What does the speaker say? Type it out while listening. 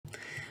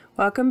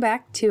Welcome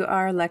back to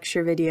our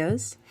lecture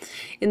videos.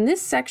 In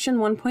this section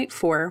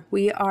 1.4,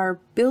 we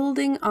are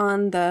building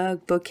on the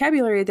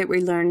vocabulary that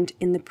we learned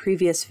in the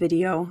previous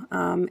video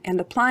and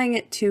applying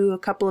it to a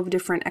couple of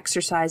different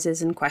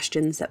exercises and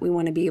questions that we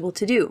want to be able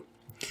to do.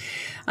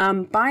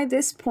 By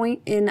this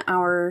point in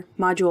our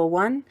Module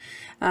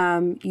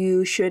 1,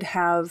 you should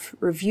have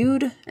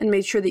reviewed and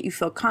made sure that you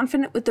feel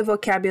confident with the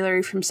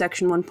vocabulary from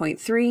section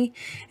 1.3,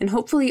 and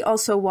hopefully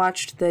also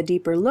watched the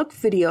deeper look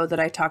video that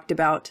I talked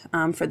about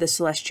for the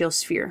celestial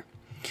sphere.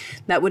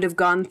 That would have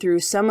gone through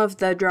some of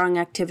the drawing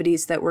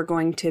activities that we're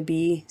going to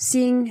be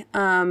seeing,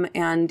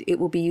 and it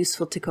will be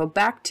useful to go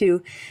back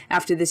to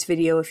after this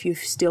video if you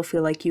still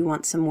feel like you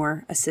want some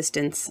more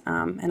assistance,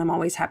 and I'm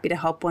always happy to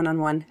help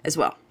one-on-one as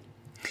well.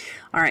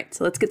 All right,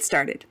 so let's get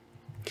started.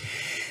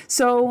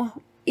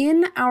 So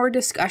in our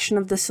discussion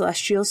of the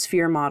celestial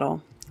sphere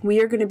model,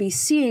 we are going to be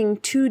seeing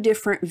two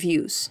different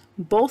views.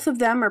 Both of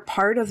them are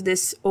part of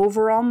this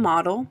overall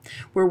model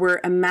where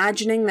we're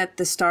imagining that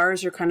the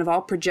stars are kind of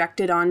all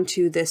projected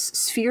onto this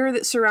sphere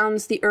that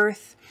surrounds the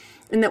Earth,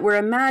 and that we're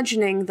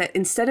imagining that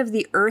instead of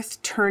the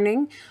Earth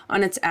turning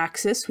on its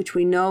axis, which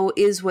we know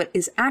is what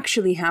is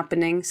actually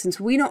happening, since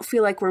we don't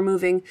feel like we're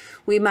moving,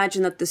 we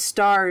imagine that the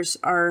stars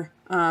are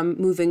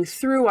moving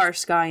through our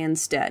sky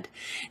instead.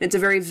 And it's a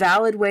very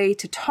valid way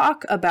to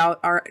talk about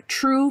our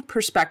true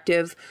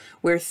perspective,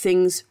 where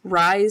things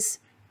rise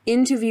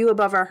into view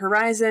above our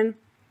horizon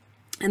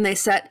and they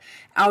set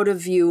out of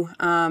view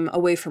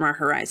away from our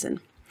horizon.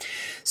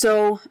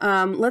 So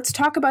let's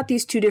talk about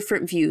these two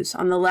different views.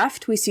 On the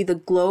left, we see the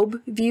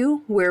globe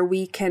view, where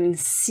we can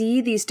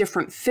see these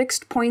different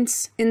fixed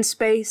points in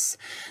space,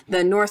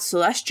 the north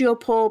celestial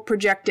pole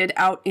projected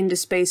out into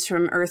space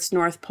from Earth's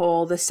north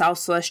pole, the south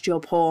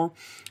celestial pole,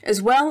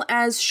 as well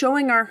as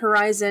showing our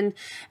horizon,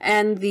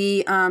 and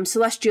the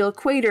celestial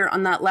equator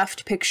on that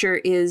left picture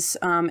is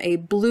a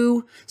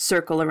blue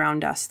circle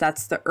around us.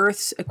 That's the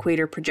Earth's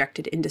equator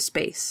projected into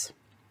space.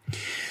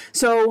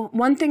 So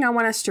one thing I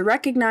want us to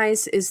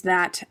recognize is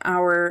that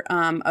our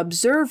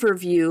observer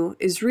view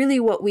is really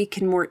what we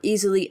can more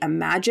easily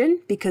imagine,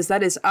 because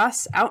that is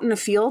us out in a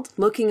field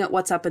looking at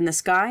what's up in the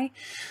sky.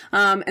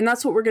 And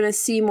that's what we're going to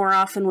see more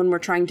often when we're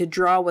trying to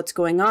draw what's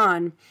going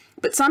on.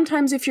 But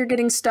sometimes if you're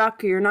getting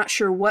stuck or you're not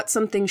sure what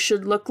something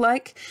should look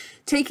like,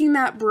 taking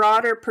that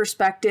broader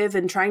perspective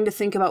and trying to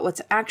think about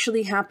what's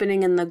actually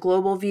happening in the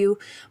global view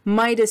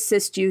might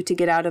assist you to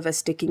get out of a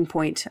sticking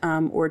point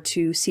or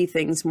to see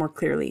things more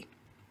clearly.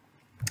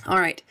 All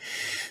right,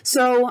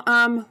 so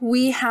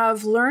we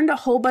have learned a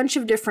whole bunch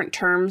of different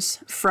terms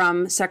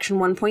from section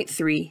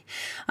 1.3.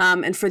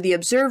 And for the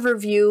observer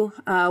view,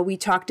 we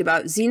talked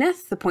about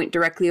zenith, the point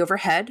directly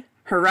overhead,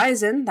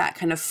 horizon, that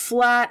kind of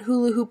flat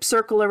hula hoop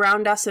circle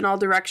around us in all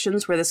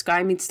directions where the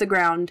sky meets the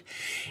ground,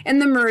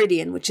 and the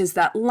meridian, which is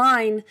that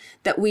line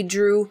that we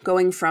drew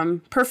going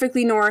from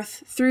perfectly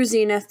north through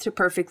zenith to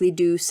perfectly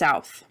due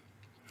south.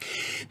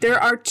 There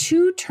are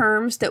two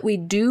terms that we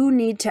do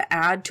need to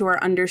add to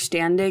our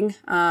understanding.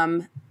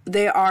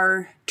 They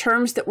are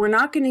terms that we're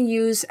not going to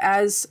use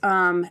as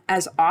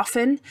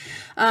often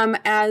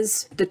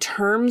as the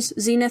terms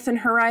zenith and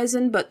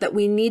horizon, but that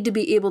we need to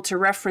be able to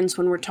reference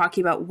when we're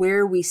talking about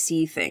where we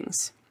see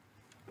things.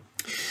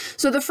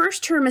 So the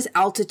first term is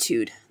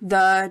altitude.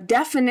 The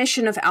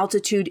definition of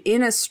altitude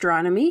in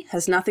astronomy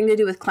has nothing to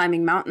do with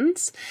climbing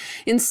mountains.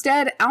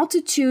 Instead,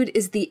 altitude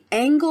is the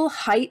angle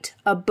height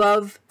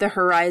above the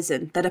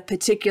horizon that a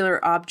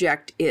particular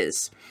object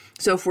is.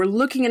 So if we're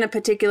looking in a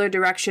particular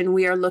direction,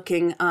 we are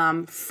looking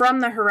from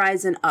the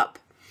horizon up.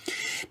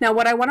 Now,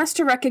 what I want us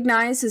to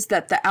recognize is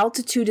that the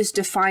altitude is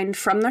defined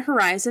from the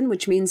horizon,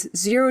 which means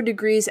 0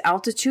 degrees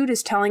altitude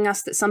is telling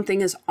us that something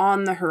is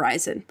on the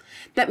horizon.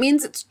 That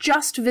means it's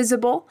just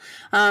visible.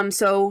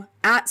 So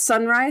at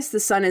sunrise, the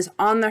sun is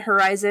on the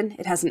horizon.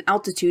 It has an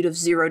altitude of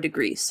 0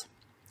 degrees.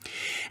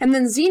 And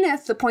then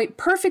zenith, the point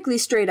perfectly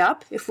straight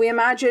up. If we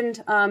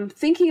imagined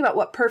thinking about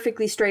what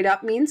perfectly straight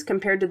up means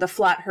compared to the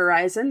flat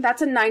horizon,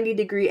 that's a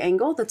 90-degree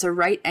angle. That's a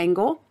right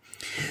angle.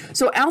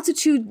 So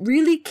altitude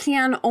really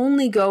can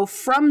only go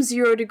from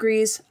 0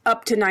 degrees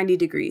up to 90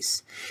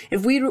 degrees.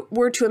 If we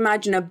were to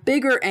imagine a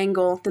bigger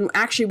angle, then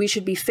actually we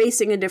should be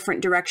facing a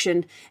different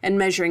direction and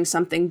measuring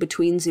something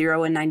between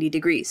 0 and 90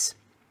 degrees.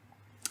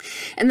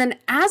 And then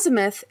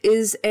azimuth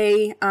is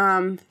a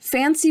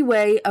fancy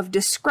way of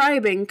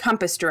describing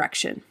compass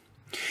direction.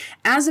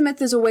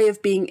 Azimuth is a way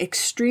of being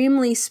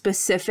extremely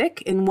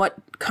specific in what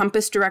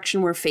compass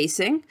direction we're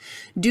facing.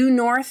 Due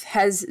north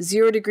has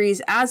 0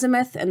 degrees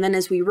azimuth, and then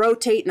as we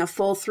rotate in a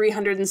full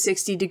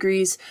 360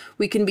 degrees,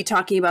 we can be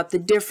talking about the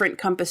different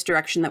compass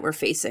direction that we're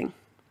facing.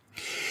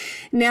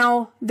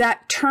 Now,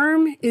 that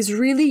term is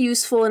really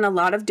useful in a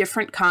lot of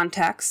different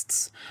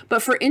contexts,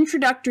 but for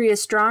introductory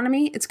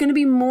astronomy, it's going to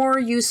be more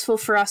useful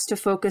for us to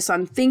focus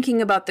on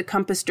thinking about the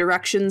compass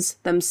directions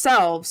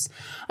themselves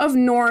of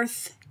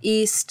north,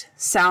 east,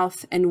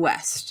 south, and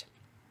west.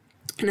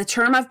 And a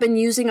term I've been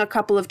using a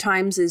couple of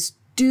times is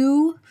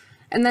due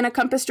and then a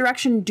compass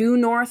direction due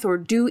north or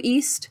due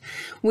east,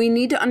 we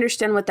need to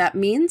understand what that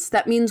means.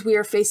 That means we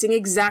are facing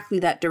exactly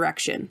that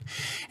direction.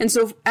 And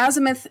so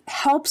azimuth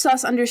helps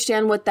us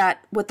understand what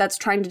that's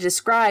trying to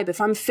describe.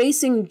 If I'm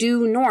facing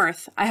due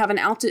north, I have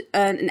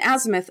an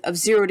azimuth of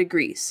 0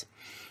 degrees.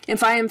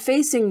 If I am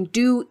facing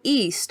due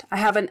east, I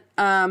have an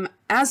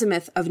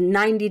azimuth of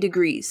 90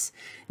 degrees.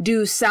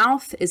 Due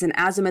south is an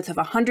azimuth of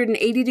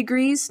 180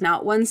 degrees,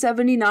 not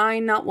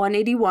 179, not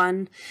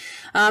 181.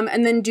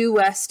 And then due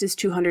west is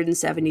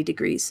 270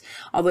 degrees,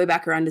 all the way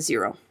back around to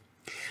 0.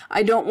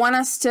 I don't want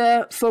us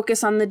to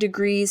focus on the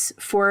degrees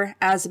for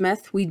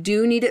azimuth. We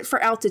do need it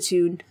for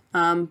altitude,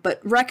 but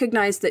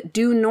recognize that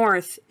due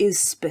north is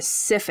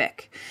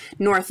specific.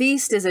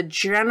 Northeast is a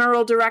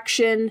general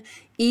direction.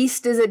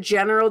 East is a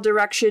general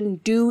direction.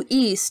 Due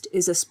east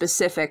is a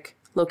specific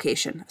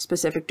location, a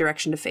specific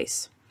direction to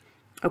face.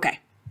 Okay,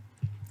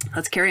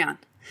 let's carry on.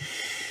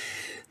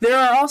 There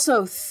are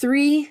also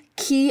 3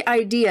 key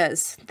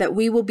ideas that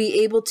we will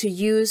be able to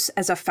use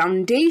as a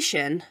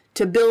foundation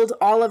to build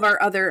all of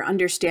our other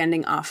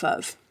understanding off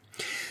of.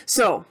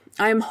 So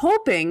I'm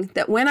hoping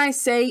that when I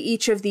say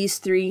each of these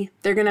 3,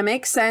 they're going to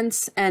make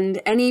sense,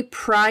 and any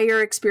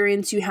prior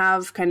experience you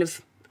have kind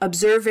of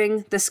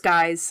observing the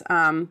skies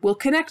will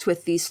connect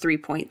with these 3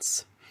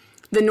 points.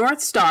 The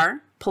North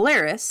Star,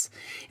 Polaris,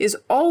 is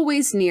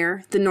always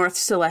near the North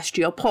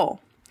Celestial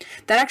Pole.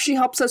 That actually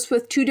helps us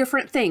with 2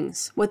 different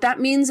things. What that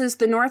means is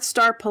the North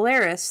Star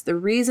Polaris, the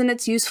reason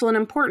it's useful and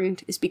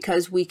important is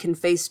because we can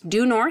face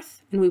due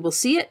north and we will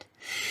see it.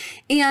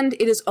 And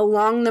it is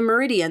along the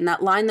meridian,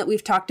 that line that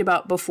we've talked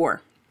about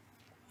before.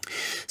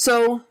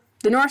 So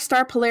the North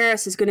Star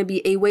Polaris is going to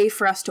be a way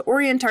for us to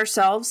orient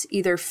ourselves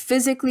either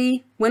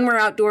physically when we're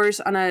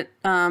outdoors on a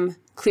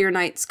clear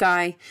night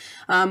sky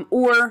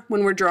or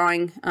when we're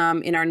drawing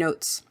in our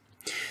notes.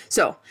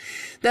 So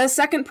the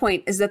second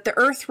point is that the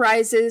Earth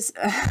rises,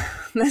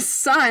 the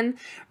sun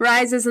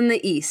rises in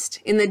the east,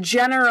 in the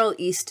general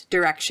east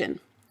direction.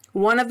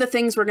 One of the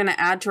things we're going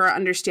to add to our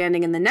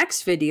understanding in the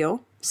next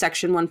video,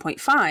 section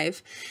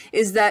 1.5,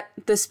 is that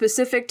the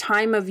specific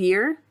time of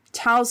year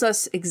tells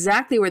us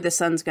exactly where the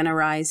sun's going to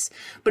rise,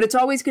 but it's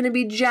always going to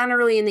be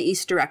generally in the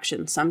east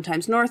direction,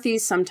 sometimes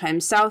northeast,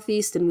 sometimes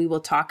southeast, and we will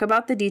talk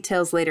about the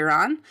details later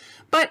on,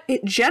 but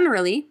it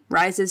generally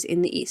rises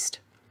in the east.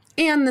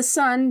 And the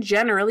sun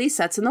generally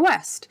sets in the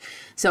west.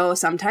 So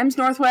sometimes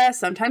northwest,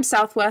 sometimes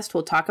southwest.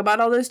 We'll talk about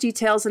all those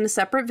details in a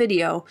separate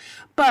video.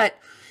 But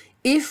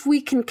if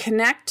we can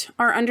connect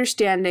our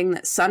understanding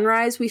that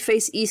sunrise we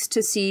face east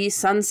to see,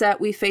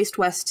 sunset we face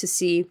west to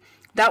see,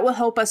 that will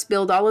help us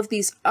build all of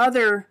these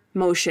other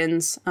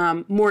motions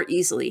more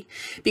easily,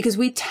 because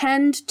we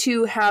tend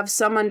to have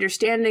some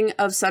understanding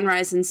of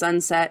sunrise and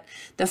sunset,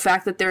 the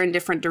fact that they're in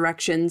different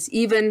directions,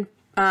 even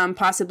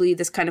possibly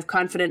this kind of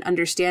confident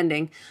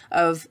understanding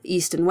of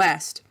east and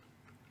west.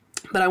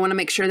 But I want to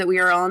make sure that we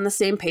are all on the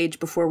same page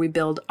before we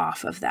build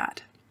off of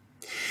that.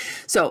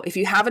 So if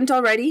you haven't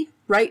already,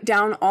 write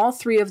down all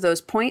 3 of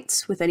those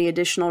points with any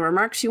additional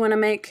remarks you want to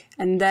make,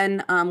 and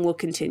then we'll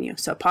continue.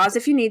 So pause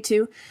if you need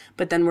to,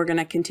 but then we're going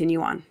to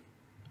continue on.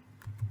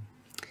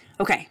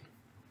 Okay,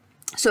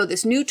 so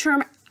this new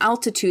term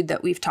altitude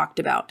that we've talked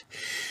about,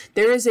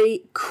 there is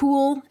a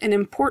cool and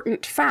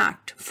important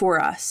fact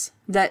for us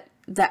that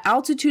the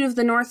altitude of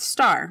the North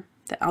Star,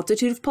 the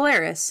altitude of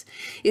Polaris,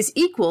 is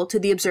equal to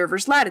the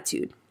observer's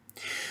latitude.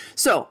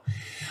 So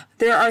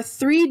there are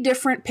 3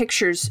 different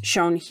pictures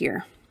shown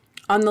here.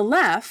 On the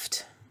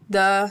left,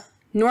 the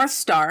North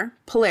Star,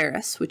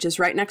 Polaris, which is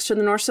right next to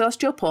the North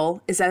Celestial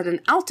Pole, is at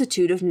an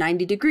altitude of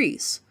 90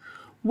 degrees.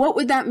 What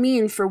would that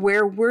mean for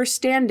where we're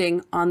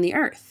standing on the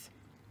Earth?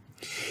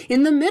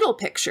 In the middle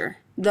picture,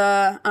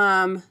 the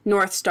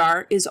North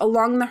Star is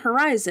along the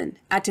horizon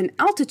at an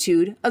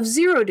altitude of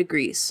 0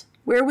 degrees.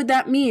 Where would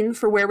that mean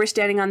for where we're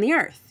standing on the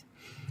Earth?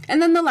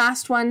 And then the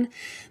last one,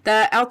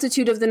 the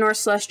altitude of the North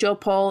Celestial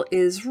Pole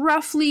is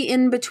roughly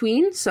in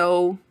between,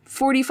 so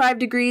 45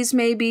 degrees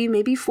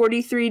maybe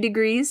 43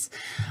 degrees.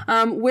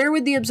 Where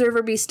would the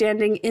observer be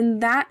standing in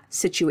that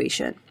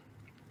situation?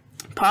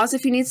 Pause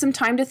if you need some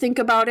time to think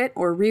about it,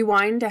 or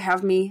rewind to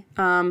have me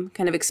kind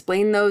of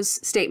explain those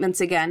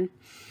statements again.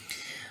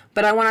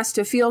 But I want us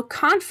to feel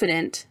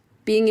confident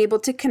being able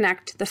to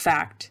connect the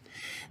fact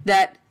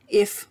that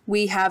if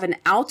we have an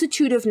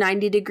altitude of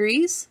 90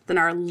 degrees, then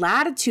our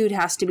latitude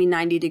has to be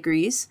 90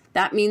 degrees.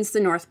 That means the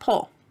North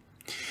Pole.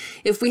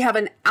 If we have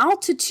an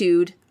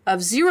altitude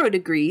of 0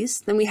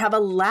 degrees, then we have a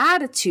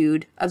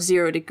latitude of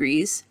 0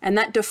 degrees, and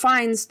that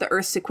defines the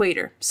Earth's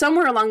equator.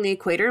 Somewhere along the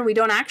equator, we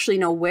don't actually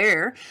know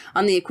where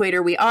on the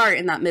equator we are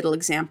in that middle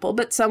example,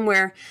 but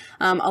somewhere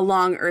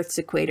along Earth's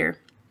equator.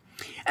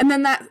 And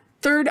then that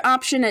third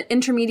option at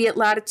intermediate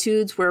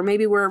latitudes, where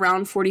maybe we're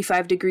around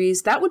 45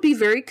 degrees, that would be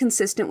very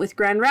consistent with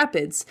Grand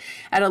Rapids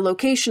at a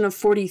location of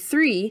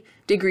 43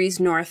 degrees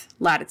north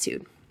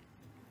latitude.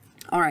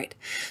 All right,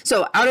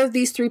 so out of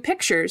these 3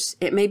 pictures,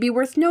 it may be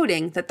worth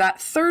noting that that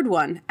third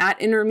one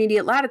at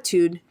intermediate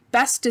latitude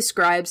best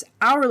describes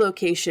our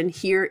location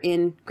here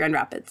in Grand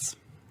Rapids.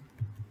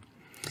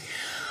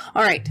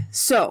 All right,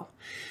 so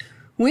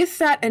With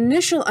that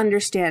initial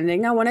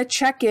understanding, I want to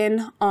check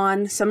in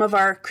on some of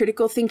our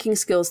critical thinking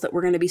skills that we're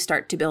going to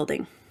start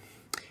building.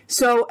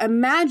 So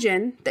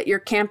imagine that you're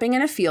camping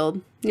in a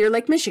field near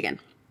Lake Michigan.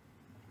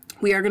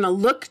 We are going to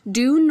look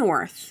due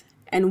north,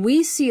 and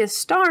we see a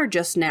star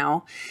just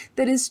now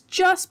that is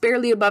just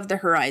barely above the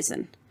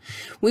horizon.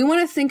 We want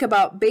to think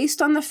about,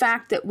 based on the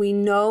fact that we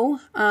know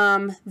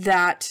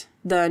that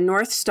the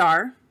North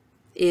Star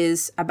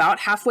is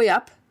about halfway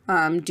up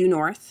due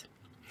north,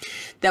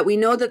 that we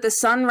know that the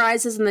sun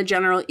rises in the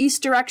general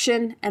east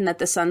direction and that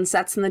the sun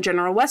sets in the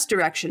general west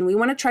direction. We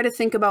want to try to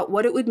think about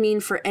what it would mean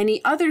for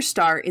any other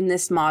star in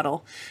this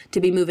model to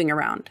be moving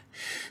around.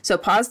 So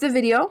pause the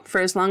video for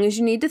as long as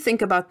you need to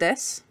think about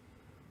this.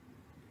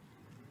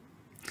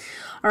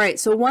 All right,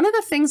 so one of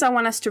the things I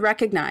want us to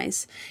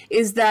recognize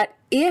is that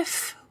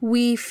if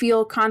we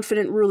feel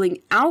confident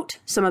ruling out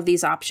some of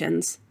these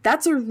options,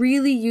 that's a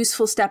really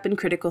useful step in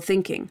critical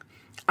thinking.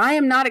 I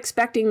am not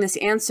expecting this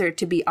answer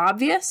to be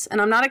obvious,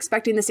 and I'm not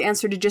expecting this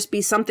answer to just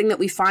be something that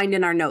we find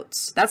in our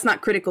notes. That's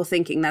not critical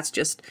thinking. That's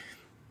just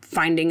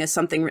finding as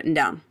something written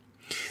down.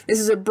 This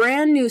is a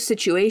brand new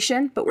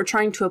situation, but we're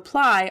trying to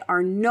apply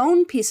our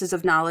known pieces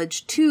of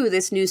knowledge to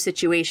this new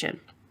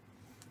situation.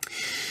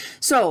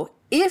 So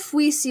if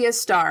we see a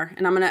star,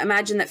 and I'm going to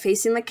imagine that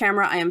facing the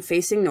camera, I am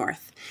facing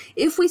north.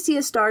 If we see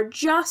a star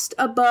just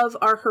above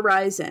our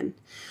horizon,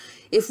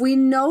 if we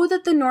know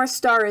that the North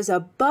Star is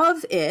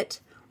above it,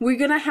 we're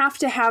going to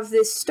have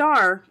this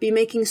star be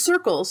making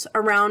circles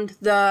around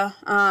the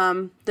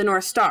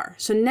North Star.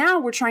 So now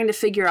we're trying to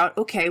figure out,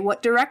 okay,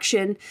 what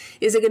direction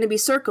is it going to be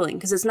circling?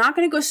 Because it's not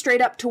going to go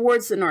straight up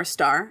towards the North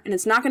Star, and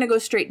it's not going to go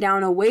straight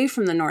down away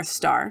from the North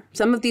Star.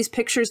 Some of these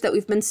pictures that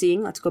we've been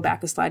seeing, let's go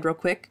back a slide real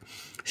quick,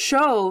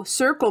 show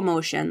circle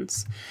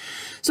motions.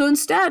 So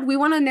instead, we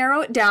want to narrow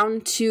it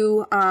down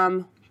to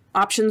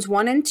options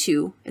 1 and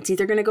 2. It's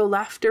either going to go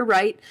left or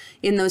right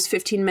in those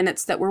 15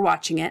 minutes that we're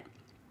watching it.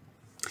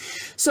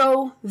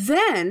 So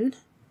then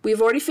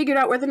we've already figured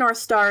out where the North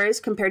Star is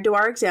compared to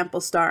our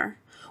example star.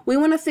 We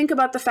want to think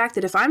about the fact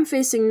that if I'm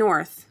facing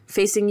north,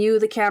 facing you,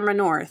 the camera,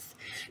 north,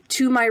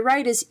 to my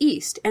right is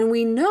east, and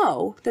we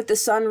know that the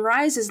sun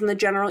rises in the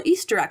general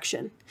east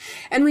direction,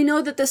 and we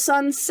know that the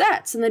sun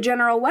sets in the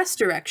general west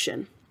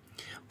direction.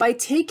 By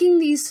taking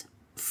these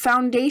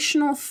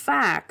foundational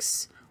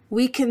facts,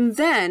 we can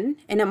then,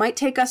 and it might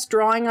take us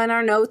drawing on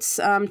our notes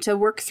to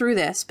work through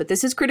this, but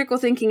this is critical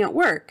thinking at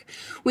work.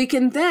 We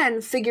can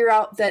then figure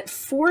out that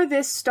for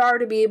this star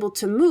to be able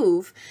to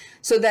move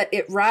so that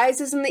it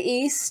rises in the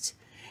east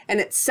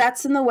and it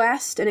sets in the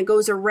west and it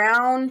goes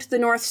around the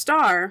North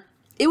Star,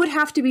 it would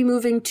have to be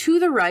moving to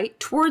the right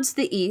towards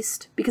the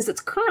east because it's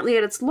currently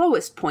at its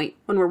lowest point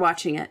when we're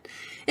watching it.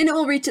 And it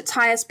will reach its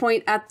highest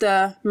point at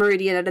the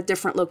meridian at a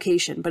different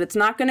location, but it's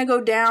not going to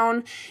go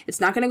down, it's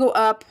not going to go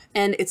up,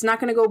 and it's not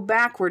going to go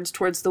backwards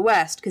towards the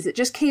west because it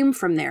just came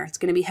from there. It's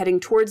going to be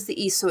heading towards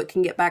the east so it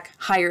can get back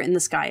higher in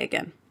the sky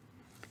again.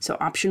 So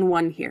option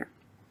 1 here.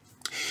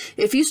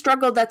 If you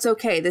struggled, that's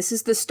okay. This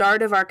is the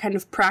start of our kind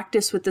of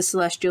practice with the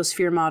celestial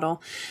sphere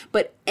model.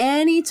 But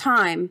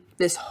anytime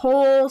this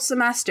whole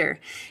semester,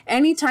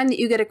 anytime that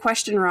you get a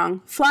question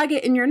wrong, flag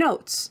it in your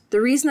notes.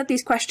 The reason that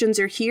these questions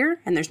are here,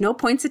 and there's no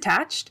points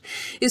attached,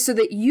 is so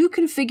that you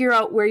can figure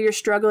out where you're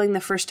struggling the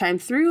first time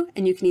through,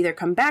 and you can either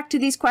come back to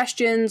these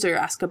questions or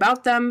ask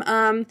about them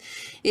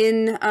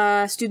in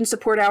student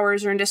support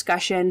hours or in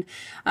discussion,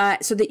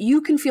 so that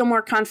you can feel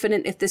more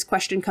confident if this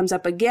question comes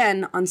up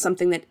again on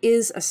something that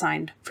is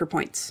assigned for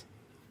points.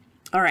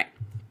 All right.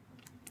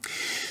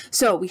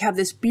 So we have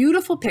this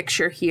beautiful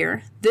picture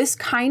here. This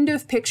kind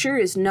of picture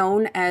is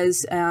known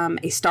as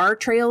a star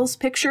trails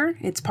picture.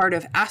 It's part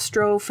of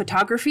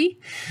astrophotography.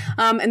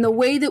 And the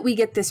way that we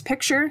get this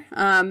picture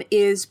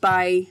is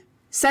by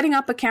setting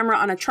up a camera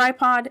on a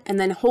tripod and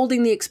then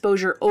holding the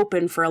exposure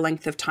open for a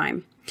length of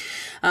time.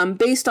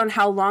 Based on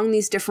how long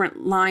these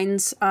different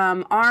lines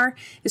are,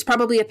 is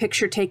probably a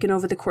picture taken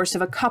over the course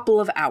of a couple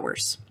of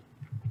hours.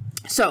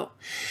 So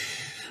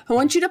I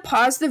want you to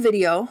pause the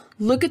video,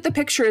 look at the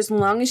picture as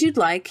long as you'd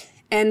like,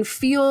 and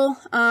feel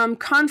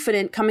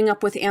confident coming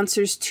up with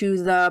answers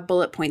to the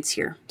bullet points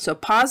here. So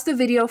pause the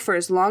video for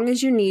as long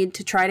as you need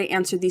to try to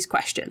answer these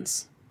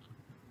questions.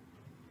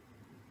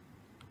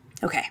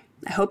 Okay,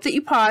 I hope that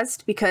you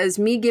paused because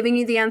me giving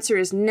you the answer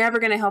is never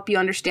going to help you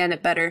understand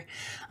it better.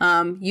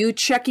 You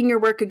checking your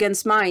work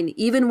against mine,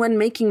 even when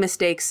making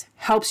mistakes,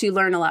 helps you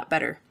learn a lot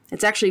better.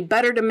 It's actually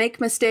better to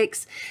make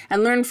mistakes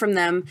and learn from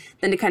them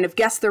than to kind of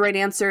guess the right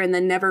answer and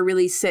then never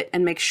really sit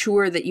and make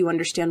sure that you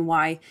understand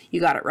why you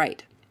got it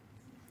right.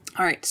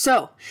 All right,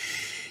 so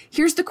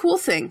here's the cool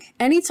thing.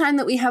 Anytime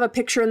that we have a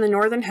picture in the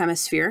Northern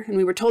Hemisphere, and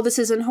we were told this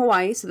is in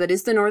Hawaii, so that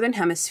is the Northern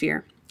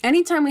Hemisphere.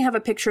 Anytime we have a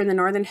picture in the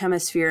Northern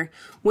Hemisphere,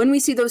 when we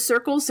see those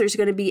circles, there's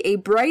going to be a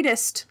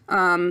brightest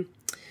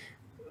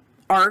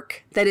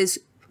arc that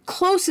is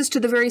closest to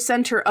the very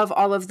center of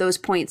all of those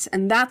points,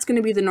 and that's going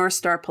to be the North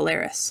Star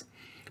Polaris.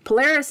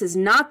 Polaris is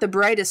not the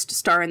brightest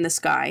star in the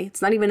sky.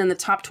 It's not even in the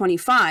top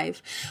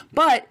 25,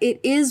 but it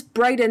is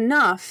bright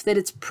enough that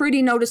it's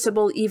pretty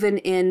noticeable even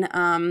in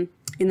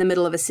the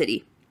middle of a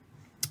city.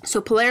 So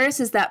Polaris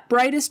is that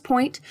brightest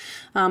point.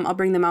 I'll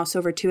bring the mouse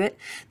over to it.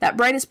 That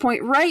brightest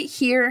point right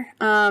here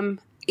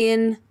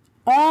in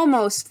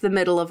almost the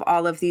middle of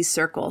all of these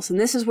circles. And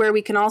this is where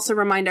we can also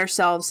remind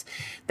ourselves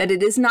that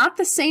it is not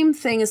the same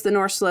thing as the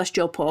North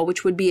Celestial Pole,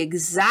 which would be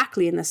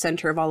exactly in the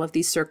center of all of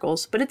these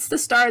circles, but it's the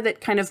star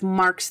that kind of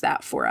marks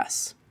that for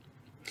us.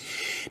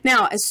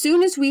 Now, as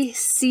soon as we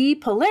see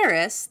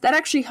Polaris, that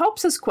actually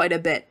helps us quite a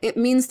bit. It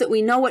means that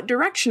we know what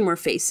direction we're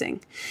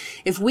facing.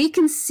 If we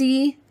can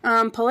see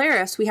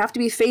Polaris, we have to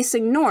be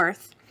facing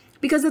north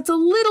because it's a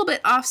little bit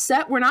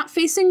offset. We're not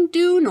facing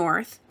due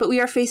north, but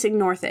we are facing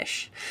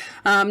northish,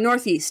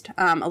 northeast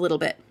a little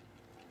bit.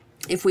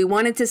 If we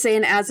wanted to say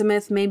an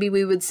azimuth, maybe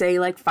we would say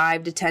like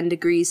 5 to 10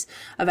 degrees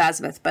of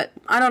azimuth, but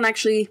I don't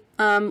actually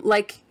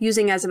like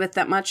using azimuth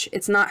that much.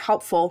 It's not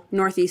helpful.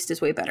 Northeast is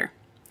way better.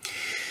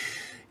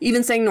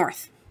 Even saying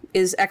north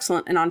is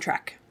excellent and on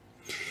track.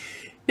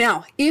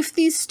 Now, if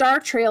these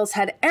star trails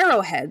had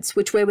arrowheads,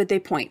 which way would they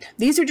point?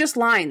 These are just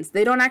lines.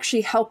 They don't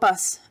actually help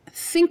us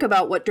think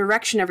about what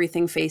direction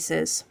everything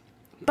faces.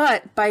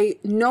 But by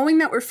knowing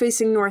that we're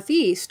facing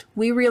northeast,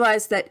 we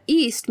realize that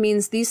east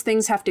means these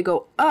things have to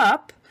go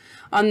up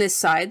on this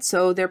side.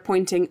 So they're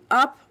pointing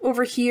up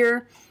over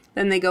here,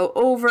 then they go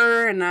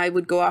over, and I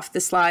would go off the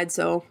slide,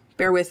 so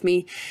bear with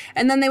me.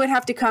 And then they would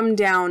have to come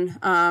down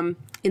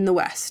in the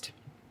west.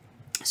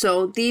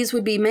 So these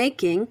would be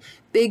making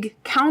big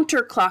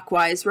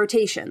counterclockwise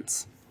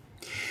rotations.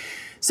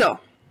 So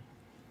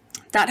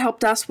that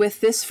helped us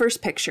with this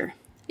first picture.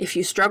 If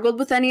you struggled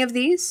with any of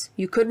these,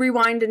 you could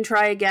rewind and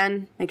try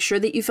again, make sure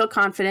that you feel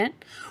confident,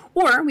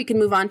 or we can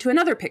move on to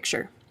another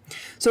picture.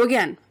 So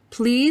again,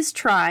 please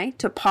try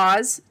to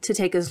pause to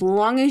take as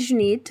long as you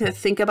need to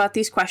think about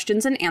these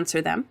questions and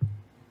answer them.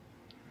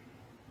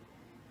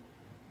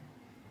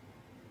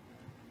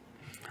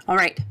 All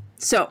right,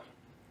 so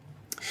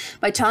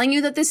by telling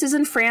you that this is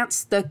in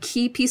France, the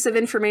key piece of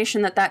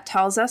information that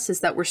tells us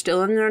is that we're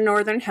still in the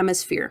northern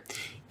hemisphere.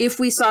 If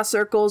we saw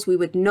circles, we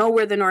would know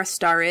where the North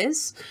Star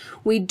is.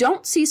 We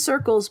don't see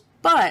circles,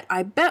 but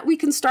I bet we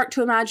can start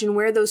to imagine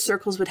where those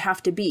circles would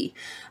have to be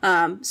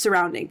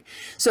surrounding.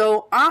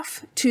 So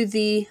off to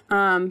the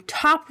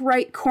top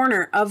right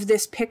corner of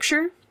this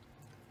picture,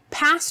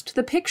 past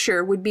the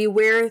picture would be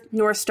where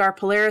North Star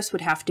Polaris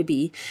would have to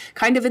be,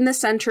 kind of in the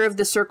center of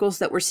the circles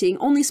that we're seeing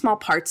only small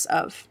parts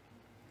of.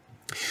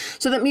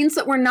 So that means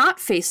that we're not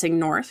facing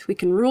north. We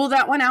can rule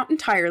that one out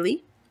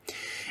entirely.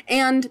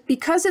 And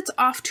because it's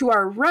off to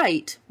our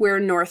right where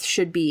north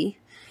should be,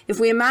 if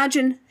we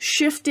imagine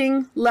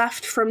shifting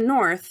left from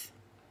north,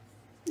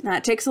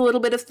 that takes a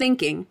little bit of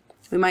thinking.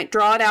 We might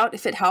draw it out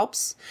if it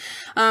helps.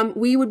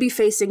 We would be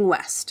facing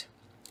west.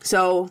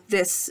 So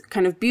this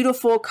kind of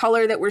beautiful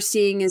color that we're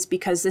seeing is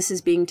because this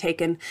is being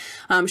taken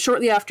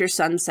shortly after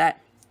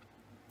sunset.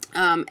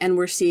 And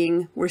we're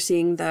seeing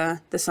the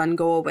sun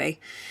go away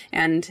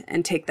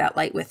and take that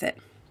light with it.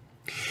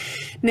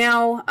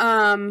 Now,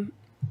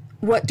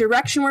 what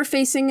direction we're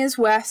facing is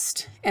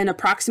west, and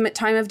approximate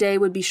time of day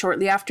would be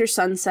shortly after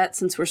sunset,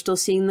 since we're still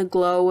seeing the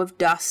glow of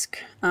dusk.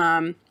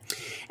 And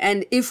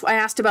if I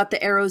asked about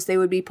the arrows, they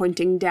would be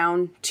pointing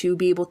down to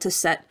be able to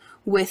set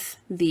with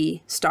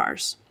the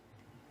stars.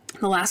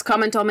 The last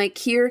comment I'll make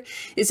here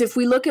is if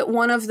we look at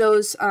one of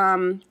those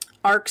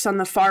arcs on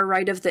the far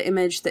right of the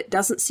image that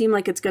doesn't seem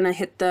like it's going to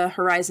hit the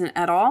horizon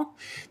at all,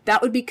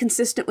 that would be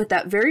consistent with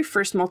that very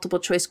first multiple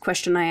choice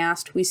question I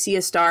asked. We see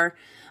a star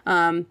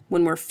when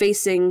we're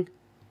facing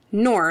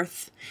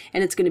north,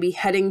 and it's going to be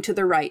heading to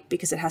the right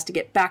because it has to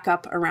get back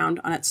up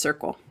around on its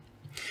circle.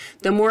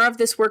 The more of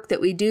this work that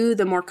we do,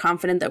 the more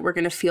confident that we're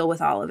going to feel with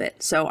all of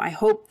it. So I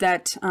hope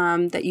that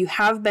that you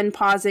have been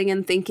pausing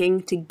and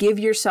thinking to give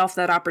yourself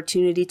that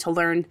opportunity to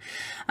learn,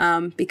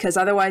 because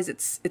otherwise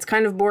it's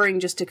kind of boring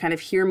just to kind of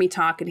hear me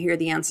talk and hear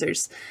the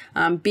answers.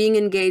 Being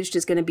engaged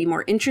is going to be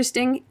more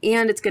interesting,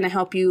 and it's going to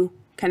help you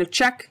kind of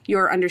check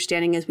your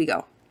understanding as we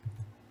go.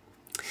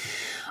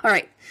 All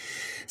right,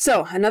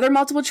 so another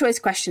multiple choice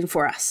question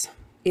for us.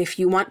 If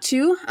you want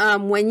to,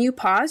 when you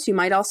pause, you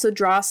might also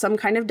draw some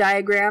kind of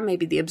diagram,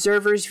 maybe the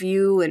observer's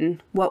view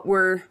and what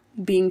we're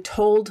being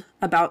told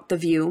about the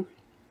view.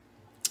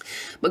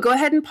 But go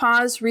ahead and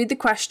pause, read the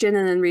question,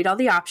 and then read all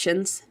the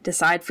options.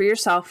 Decide for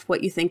yourself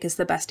what you think is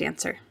the best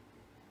answer.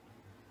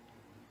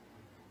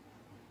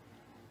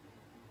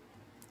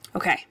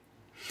 Okay,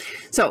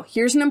 so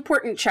here's an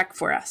important check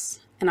for us,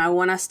 and I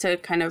want us to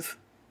kind of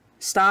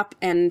stop,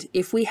 and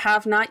if we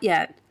have not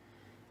yet,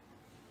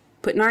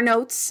 put in our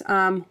notes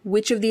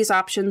which of these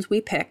options we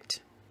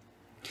picked.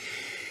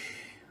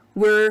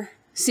 We're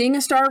seeing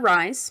a star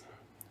rise,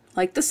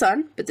 like the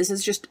sun, but this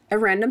is just a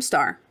random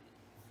star.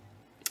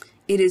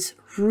 It is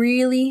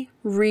really,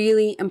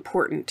 really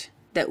important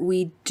that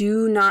we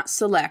do not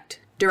select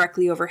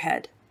directly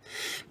overhead,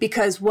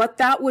 because what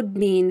that would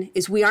mean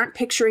is we aren't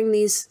picturing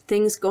these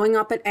things going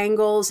up at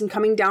angles and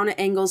coming down at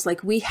angles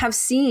like we have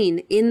seen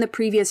in the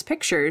previous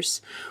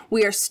pictures.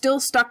 We are still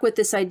stuck with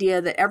this idea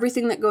that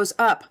everything that goes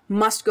up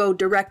must go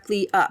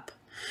directly up.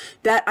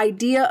 That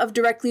idea of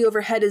directly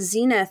overhead is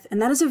zenith,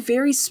 and that is a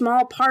very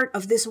small part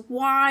of this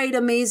wide,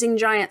 amazing,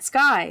 giant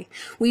sky.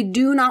 We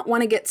do not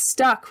want to get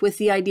stuck with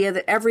the idea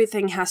that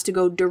everything has to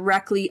go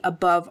directly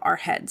above our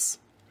heads.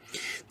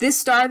 This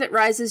star that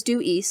rises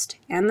due east,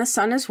 and the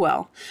sun as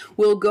well,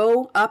 will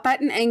go up at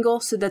an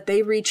angle so that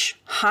they reach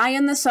high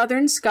in the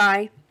southern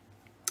sky.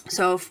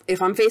 So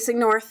if I'm facing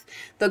north,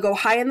 they'll go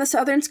high in the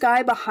southern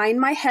sky behind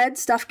my head.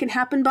 Stuff can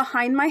happen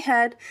behind my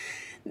head.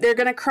 They're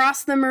going to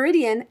cross the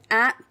meridian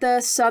at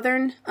the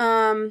southern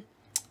part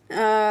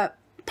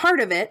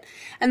of it,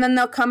 and then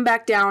they'll come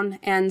back down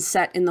and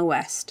set in the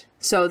west.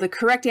 So the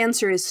correct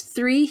answer is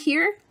 3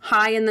 here,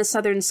 high in the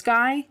southern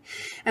sky.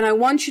 And I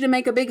want you to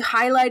make a big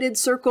highlighted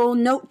circle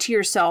note to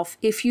yourself,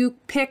 if you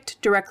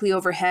picked directly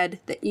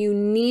overhead, that you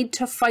need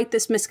to fight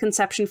this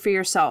misconception for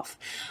yourself.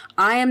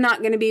 I am not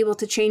going to be able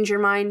to change your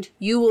mind.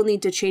 You will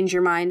need to change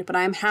your mind, but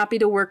I am happy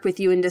to work with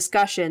you in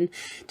discussion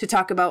to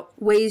talk about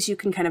ways you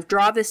can kind of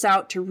draw this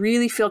out to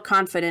really feel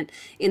confident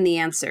in the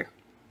answer.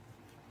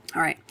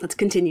 All right, let's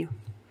continue.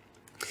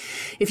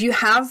 If you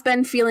have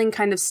been feeling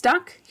kind of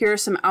stuck, here are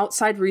some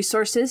outside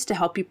resources to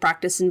help you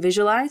practice and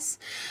visualize.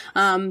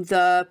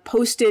 The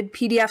posted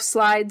PDF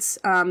slides,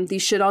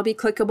 these should all be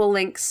clickable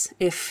links.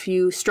 If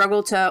you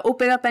struggle to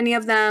open up any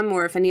of them,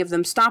 or if any of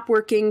them stop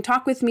working,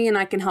 talk with me and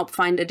I can help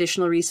find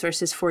additional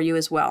resources for you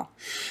as well.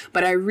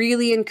 But I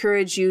really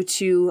encourage you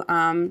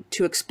to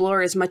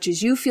explore as much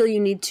as you feel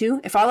you need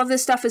to. If all of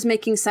this stuff is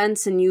making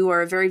sense and you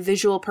are a very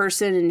visual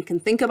person and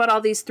can think about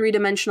all these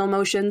three-dimensional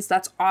motions,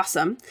 that's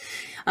awesome.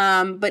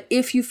 But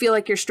if you feel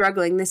like you're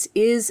struggling, this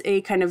is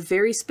a kind of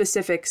very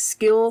specific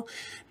skill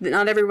that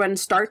not everyone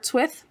starts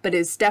with, but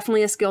it's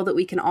definitely a skill that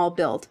we can all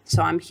build.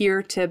 So I'm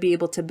here to be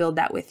able to build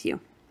that with you.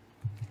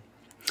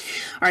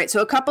 All right,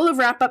 so a couple of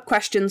wrap-up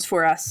questions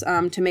for us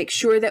to make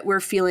sure that we're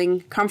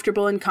feeling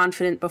comfortable and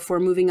confident before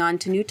moving on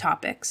to new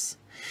topics.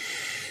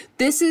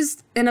 This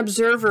is an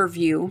observer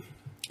view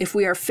if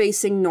we are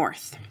facing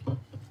north.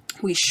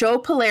 We show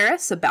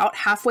Polaris about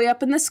halfway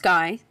up in the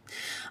sky.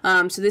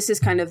 So this is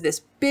kind of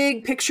this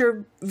big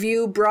picture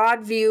view,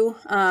 broad view,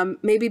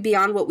 maybe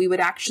beyond what we would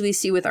actually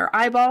see with our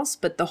eyeballs,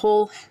 but the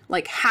whole,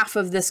 like half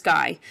of the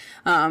sky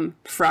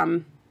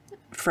from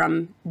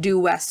due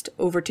west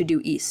over to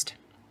due east.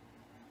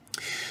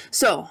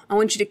 So I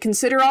want you to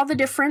consider all the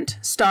different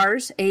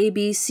stars, A,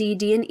 B, C,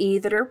 D, and E,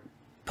 that are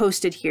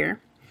posted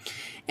here,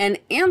 and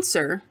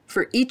answer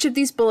for each of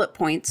these bullet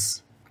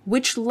points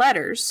which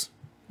letters,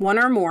 1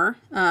 or more,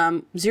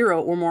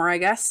 0 or more, I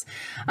guess,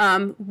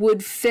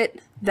 would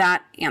fit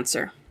that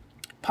answer.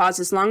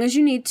 Pause as long as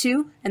you need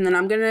to, and then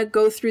I'm going to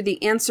go through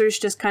the answers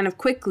just kind of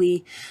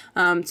quickly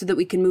so that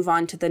we can move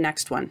on to the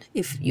next one.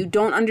 If you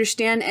don't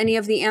understand any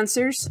of the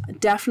answers,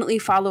 definitely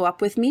follow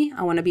up with me.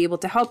 I want to be able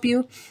to help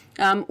you,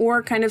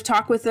 or kind of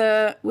talk with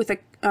a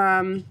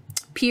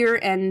peer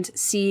and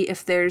see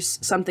if there's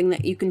something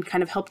that you can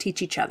kind of help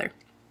teach each other.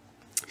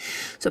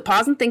 So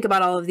pause and think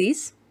about all of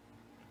these.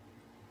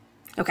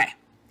 Okay.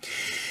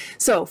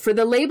 So for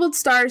the labeled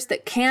stars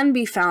that can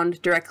be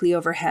found directly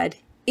overhead,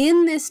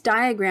 in this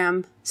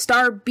diagram,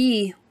 star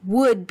B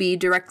would be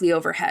directly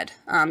overhead.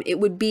 It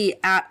would be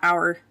at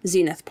our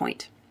zenith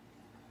point.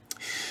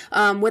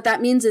 What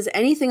that means is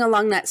anything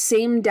along that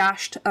same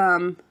dashed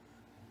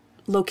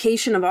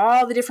location of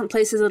all the different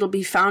places it'll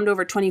be found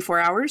over 24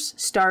 hours,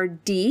 star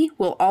D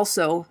will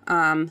also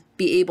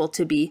be able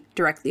to be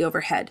directly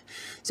overhead.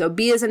 So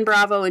B as in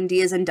Bravo and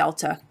D as in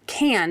Delta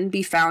can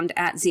be found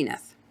at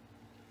zenith.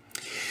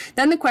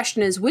 Then the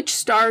question is, which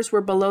stars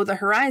were below the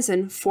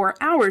horizon 4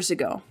 hours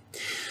ago?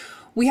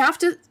 We have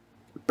to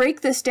break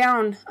this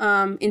down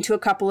into a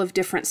couple of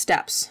different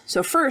steps.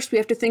 So first, we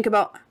have to think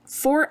about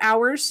 4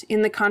 hours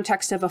in the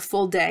context of a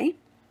full day.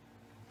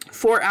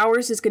 4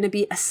 hours is going to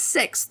be a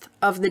sixth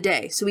of the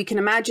day. So we can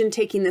imagine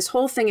taking this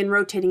whole thing and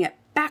rotating it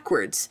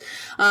backwards,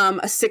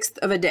 a sixth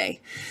of a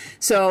day.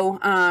 So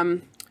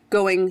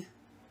going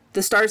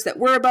the stars that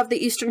were above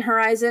the eastern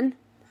horizon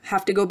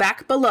have to go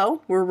back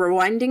below. We're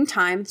rewinding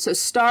time. So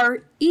star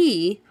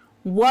E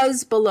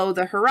was below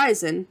the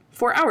horizon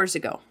 4 hours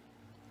ago.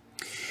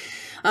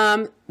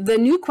 The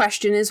new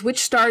question is,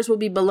 which stars will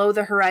be below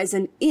the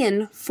horizon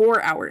in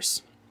 4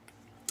 hours?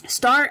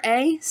 Star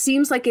A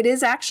seems like it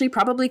is actually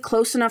probably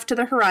close enough to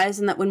the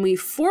horizon that when we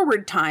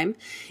forward time,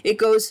 it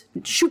goes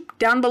shoop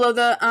down below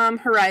the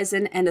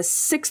horizon, and a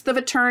sixth of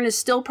a turn is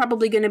still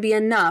probably going to be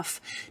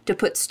enough to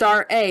put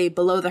star A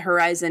below the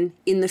horizon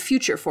in the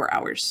future 4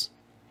 hours.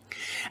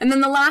 And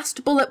then the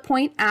last bullet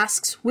point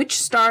asks which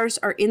stars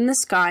are in the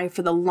sky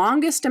for the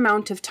longest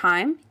amount of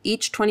time,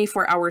 each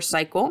 24-hour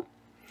cycle.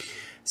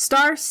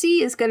 Star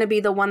C is going to be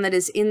the one that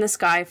is in the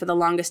sky for the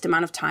longest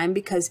amount of time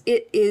because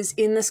it is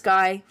in the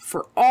sky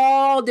for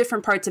all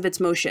different parts of its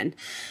motion,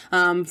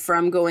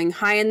 from going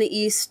high in the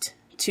east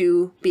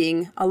to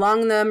being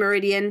along the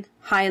meridian,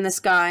 high in the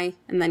sky,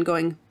 and then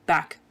going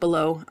back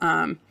below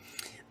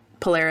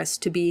Polaris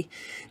to be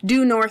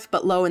due north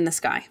but low in the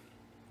sky.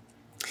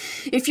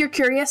 If you're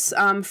curious,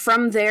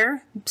 from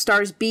there,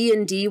 stars B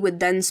and D would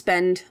then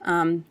spend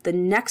the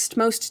next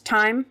most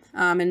time,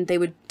 and they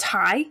would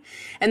tie.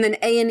 And then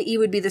A and E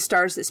would be the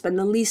stars that spend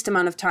the least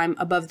amount of time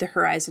above the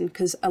horizon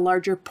because a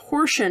larger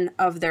portion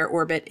of their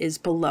orbit is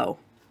below.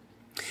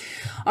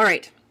 All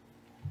right,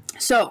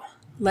 so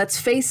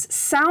let's face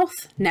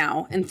south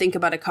now and think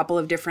about a couple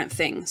of different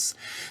things.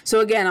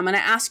 So again, I'm going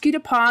to ask you to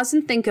pause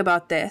and think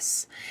about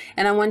this.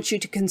 And I want you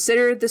to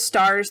consider the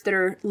stars that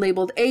are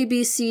labeled A,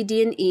 B, C,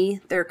 D, and E.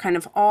 They're kind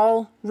of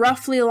all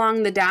roughly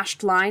along the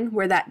dashed line,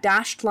 where that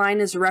dashed line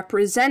is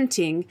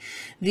representing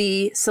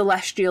the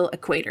celestial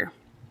equator.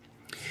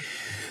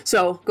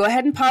 So go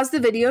ahead and pause the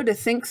video to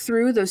think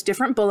through those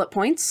different bullet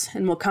points,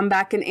 and we'll come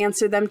back and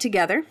answer them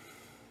together.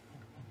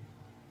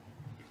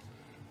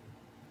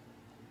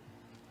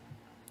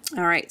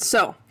 All right,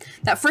 so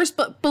that first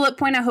bullet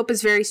point I hope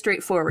is very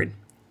straightforward.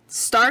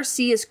 Star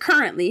C is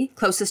currently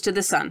closest to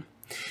the sun.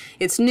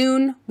 It's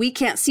noon. We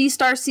can't see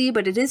star C,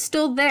 but it is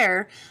still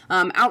there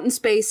out in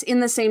space in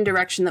the same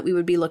direction that we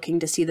would be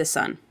looking to see the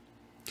sun.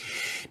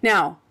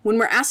 Now, when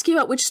we're asking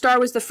about which star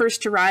was the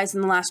first to rise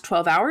in the last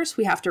 12 hours,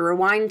 we have to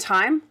rewind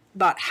time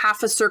about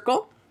half a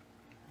circle.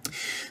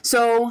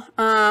 So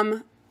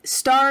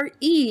star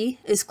E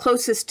is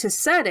closest to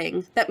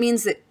setting. That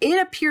means that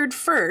it appeared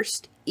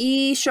first.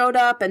 E showed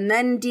up, and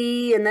then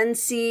D, and then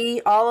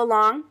C, all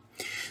along.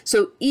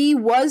 So E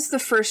was the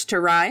first to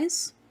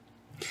rise.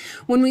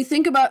 When we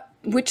think about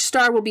which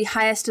star will be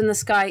highest in the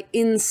sky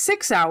in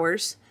 6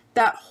 hours,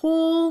 that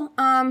whole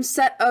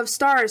set of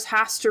stars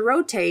has to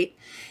rotate,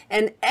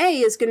 and A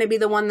is going to be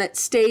the one that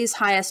stays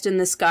highest in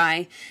the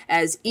sky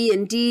as E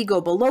and D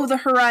go below the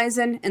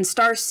horizon, and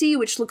star C,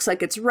 which looks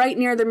like it's right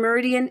near the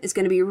meridian, is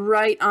going to be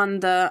right on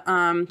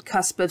the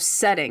cusp of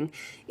setting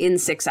in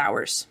 6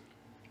 hours.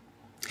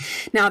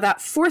 Now,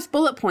 that fourth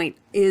bullet point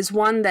is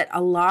one that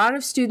a lot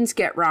of students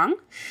get wrong.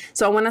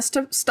 So I want us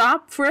to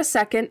stop for a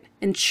second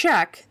and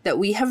check that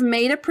we have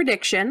made a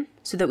prediction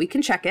so that we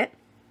can check it.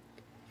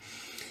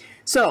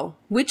 So,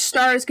 which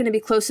star is going to be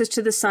closest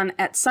to the sun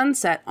at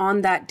sunset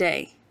on that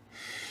day?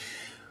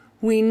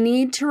 We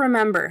need to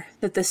remember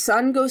that the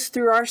sun goes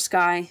through our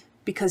sky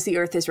because the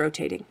Earth is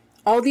rotating.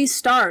 All these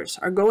stars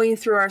are going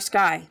through our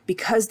sky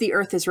because the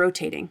Earth is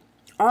rotating.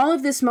 All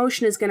of this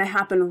motion is going to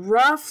happen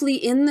roughly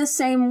in the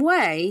same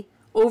way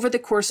over the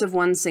course of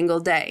one single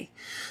day.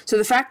 So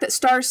the fact that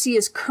star C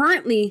is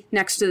currently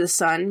next to the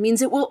sun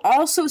means it will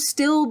also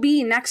still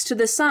be next to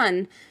the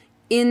sun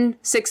in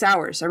 6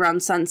 hours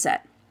around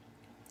sunset.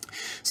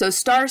 So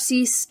star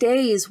C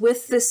stays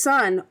with the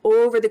sun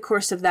over the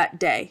course of that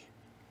day.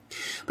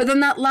 But then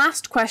that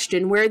last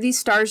question, where these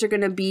stars are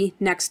going to be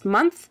next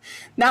month,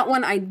 that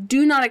one I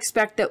do not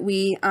expect that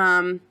we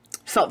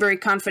felt very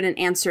confident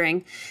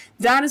answering.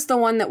 That is the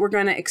one that we're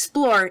going to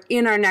explore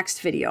in our next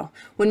video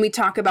when we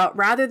talk about,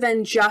 rather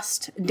than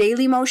just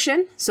daily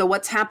motion, so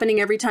what's happening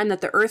every time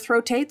that the Earth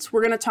rotates,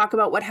 we're going to talk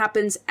about what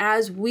happens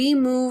as we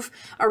move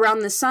around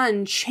the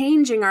sun,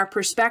 changing our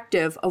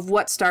perspective of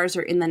what stars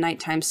are in the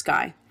nighttime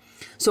sky.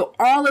 So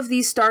all of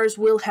these stars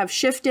will have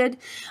shifted,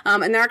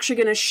 and they're actually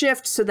going to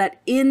shift so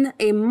that in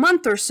a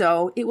month or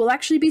so, it will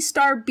actually be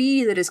star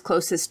B that is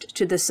closest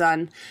to the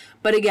sun.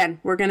 But again,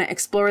 we're going to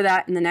explore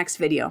that in the next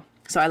video.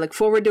 So I look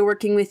forward to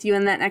working with you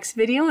in that next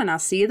video, and I'll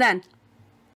see you then.